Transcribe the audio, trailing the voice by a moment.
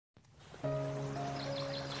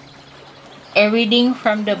A reading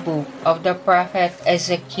from the book of the prophet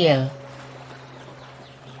Ezekiel.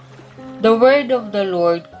 The word of the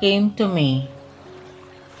Lord came to me.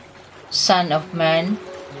 Son of man,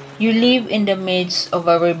 you live in the midst of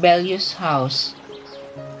a rebellious house.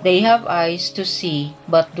 They have eyes to see,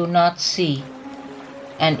 but do not see,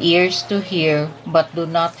 and ears to hear, but do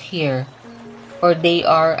not hear, for they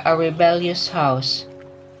are a rebellious house.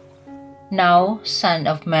 Now, son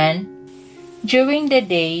of man, during the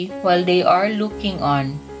day while they are looking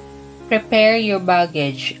on, prepare your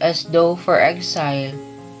baggage as though for exile,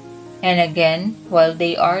 and again while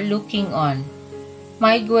they are looking on,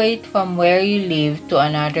 migrate from where you live to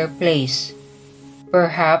another place.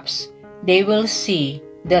 Perhaps they will see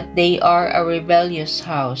that they are a rebellious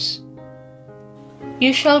house.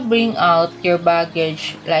 You shall bring out your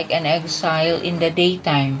baggage like an exile in the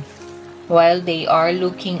daytime, while they are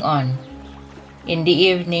looking on. In the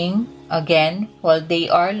evening, again, while they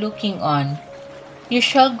are looking on, you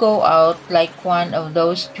shall go out like one of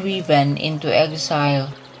those driven into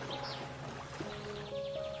exile.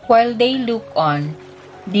 While they look on,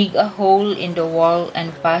 dig a hole in the wall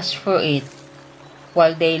and pass through it.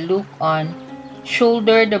 While they look on,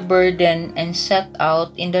 shoulder the burden and set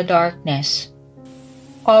out in the darkness.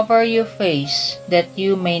 Cover your face, that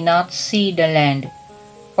you may not see the land,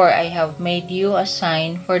 for I have made you a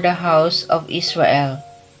sign for the house of Israel.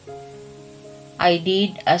 I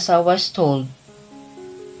did as I was told.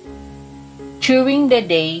 During the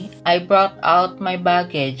day I brought out my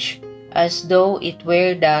baggage, as though it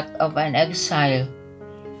were that of an exile,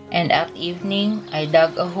 and at evening I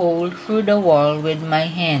dug a hole through the wall with my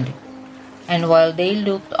hand, and while they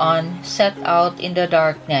looked on, set out in the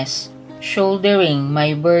darkness, shouldering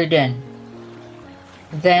my burden.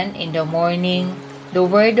 Then in the morning the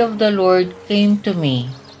word of the Lord came to me.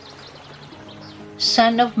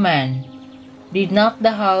 Son of man, did not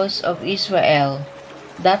the house of Israel,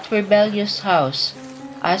 that rebellious house,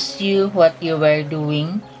 ask you what you were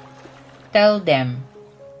doing? Tell them,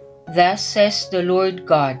 thus says the Lord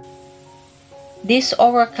God, this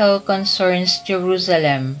oracle concerns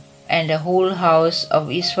Jerusalem and the whole house of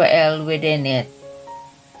Israel within it.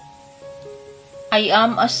 I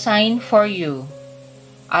am a sign for you.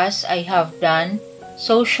 As I have done,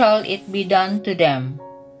 so shall it be done to them.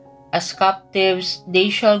 As captives they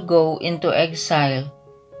shall go into exile.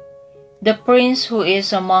 The prince who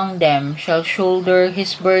is among them shall shoulder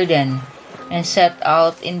his burden and set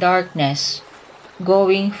out in darkness,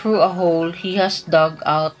 going through a hole he has dug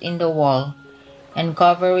out in the wall, and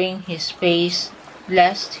covering his face,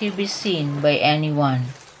 lest he be seen by anyone.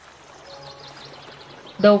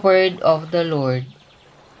 The word of the Lord.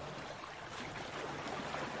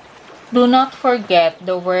 Do not forget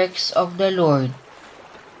the works of the Lord.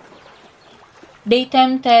 They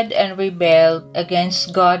tempted and rebelled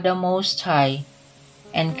against God the Most High,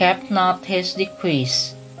 and kept not his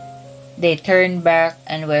decrees. They turned back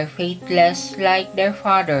and were faithless like their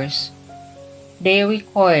fathers. They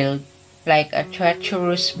recoiled like a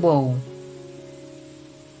treacherous bow.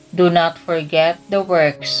 Do not forget the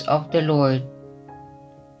works of the Lord.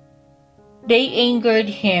 They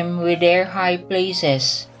angered him with their high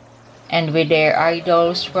places, and with their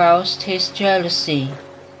idols roused his jealousy.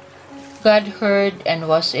 God heard and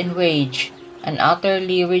was enraged, and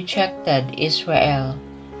utterly rejected Israel.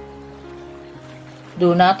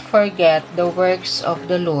 Do not forget the works of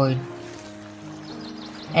the Lord.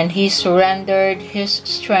 And he surrendered his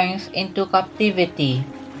strength into captivity,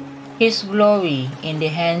 his glory in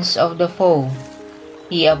the hands of the foe.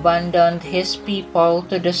 He abandoned his people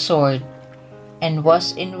to the sword, and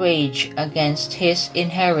was enraged against his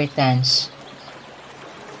inheritance.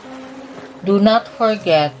 Do not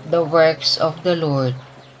forget the works of the Lord.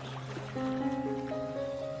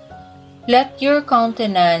 Let your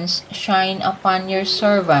countenance shine upon your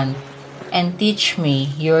servant, and teach me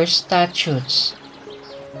your statutes.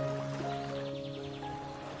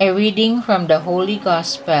 A reading from the Holy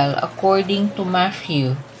Gospel according to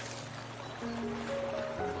Matthew.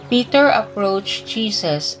 Peter approached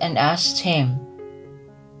Jesus and asked him,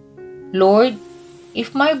 Lord,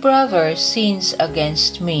 if my brother sins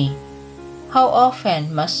against me, how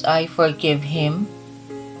often must I forgive him?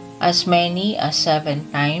 As many as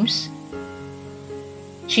 7 times?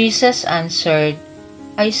 Jesus answered,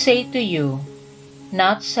 I say to you,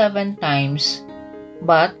 not 7 times,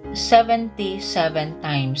 but 77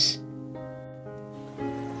 times.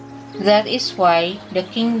 That is why the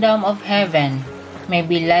kingdom of heaven may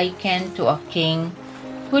be likened to a king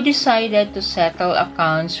who decided to settle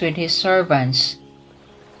accounts with his servants.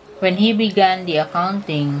 When he began the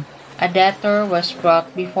accounting, a debtor was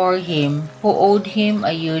brought before him who owed him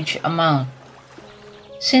a huge amount.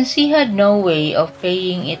 Since he had no way of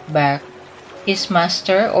paying it back, his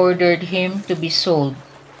master ordered him to be sold,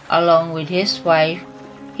 along with his wife,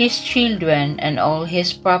 his children, and all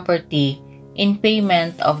his property, in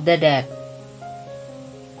payment of the debt.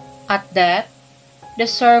 At that, the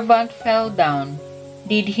servant fell down,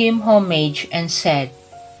 did him homage, and said,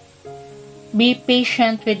 "Be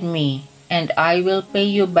patient with me, and I will pay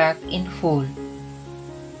you back in full."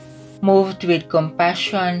 Moved with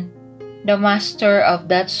compassion, the master of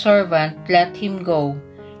that servant let him go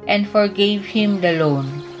and forgave him the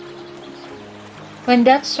loan. When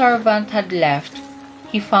that servant had left,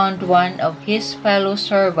 he found one of his fellow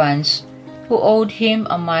servants who owed him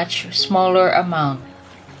a much smaller amount.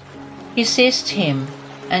 He seized him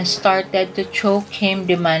and started to choke him,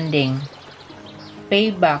 demanding,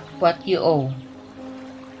 "Pay back what you owe."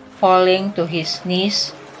 Falling to his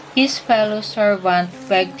knees, his fellow servant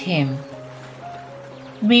begged him,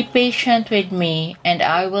 "Be patient with me, and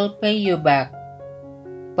I will pay you back."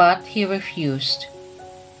 But he refused.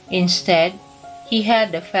 Instead, he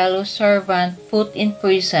had the fellow servant put in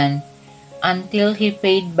prison until he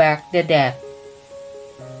paid back the debt.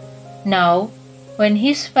 Now, when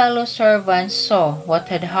his fellow servants saw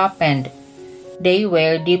what had happened, they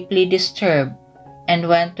were deeply disturbed and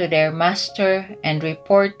went to their master and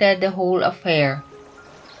reported the whole affair.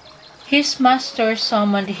 His master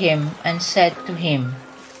summoned him and said to him,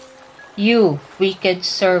 "You wicked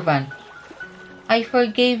servant, I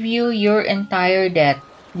forgave you your entire debt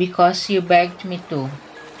because you begged me to.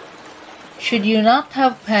 Should you not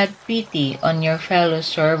have had pity on your fellow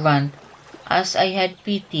servant as I had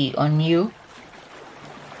pity on you?"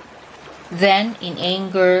 Then, in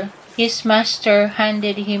anger, his master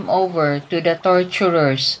handed him over to the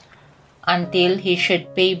torturers until he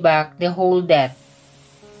should pay back the whole debt.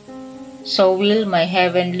 So will my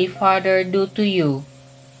heavenly Father do to you,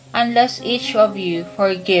 unless each of you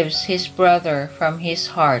forgives his brother from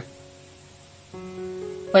his heart.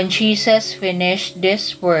 When Jesus finished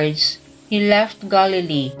these words, he left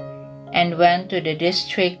Galilee and went to the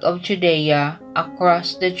district of Judea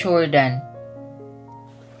across the Jordan.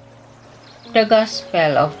 The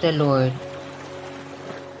Gospel of the Lord.